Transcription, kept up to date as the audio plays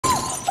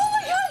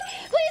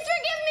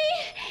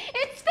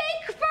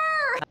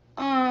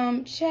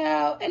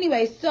Well,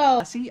 anyway,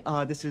 so... See,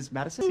 this is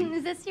Madison.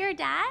 Is this your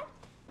dad?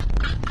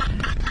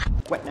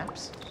 Wet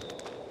naps.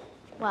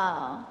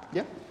 Wow.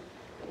 Yeah.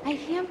 I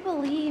can't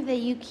believe that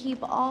you keep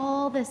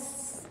all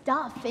this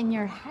stuff in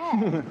your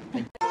head.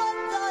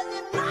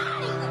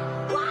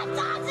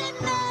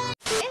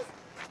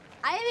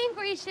 I think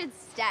we should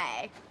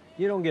stay.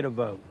 You don't get a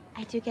vote.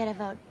 I do get a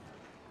vote.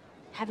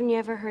 Haven't you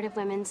ever heard of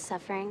women's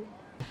suffering?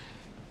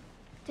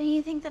 Do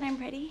you think that I'm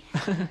pretty?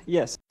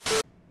 Yes.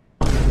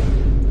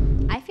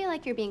 I feel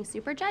like you're being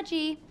super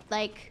judgy.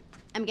 Like,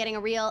 I'm getting a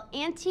real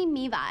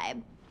anti-me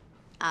vibe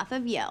off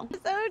of you.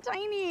 So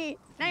tiny.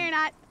 No, you're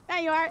not. No,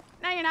 you are.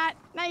 No, you're not.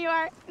 No, you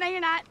are. No, you're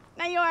not.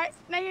 No, you are.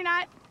 No, you're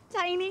not.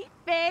 Tiny,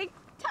 big,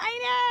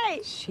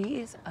 tiny.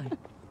 She is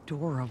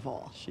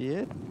adorable. She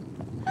is?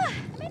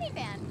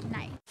 Minivan,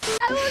 nice.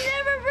 I will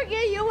never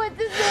forget you. What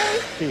this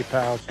is. Hey,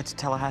 pals. It's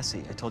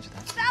Tallahassee. I told you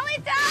that. Sally,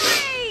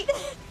 Sally!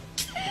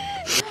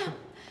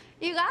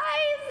 You guys,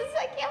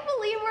 I can't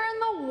believe we're in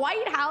the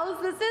White House.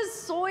 This is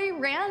so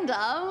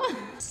random.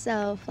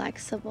 So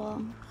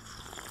flexible.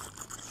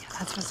 Yeah,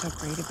 that's what's so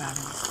great about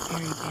him. He's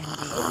very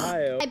bendy.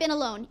 Ohio. I've been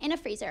alone in a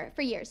freezer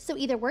for years, so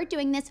either we're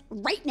doing this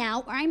right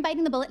now or I'm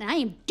biting the bullet and I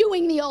am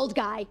doing the old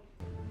guy.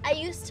 I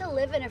used to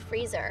live in a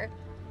freezer,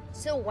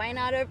 so why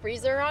not a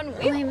freezer on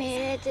wheels? I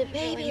made it to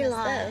baby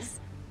loss.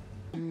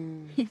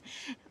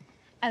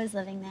 I was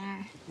living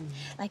there,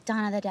 like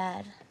Dawn of the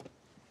Dead.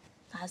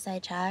 Last I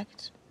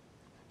checked,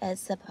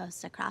 it's the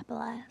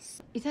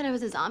post-Acropolis. You thought I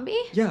was a zombie?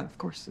 Yeah, of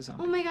course, the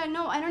zombie. Oh my god,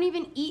 no, I don't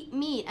even eat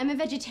meat. I'm a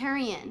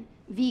vegetarian.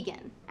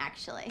 Vegan,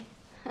 actually.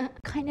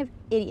 Kind of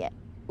idiot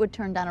would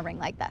turn down a ring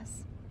like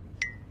this.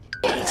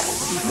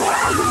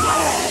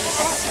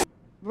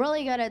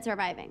 Really good at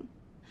surviving.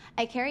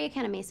 I carry a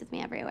can of mace with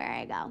me everywhere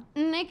I go.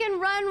 And I can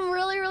run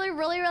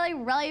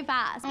really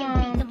fast.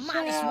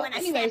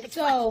 Anyway,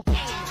 so...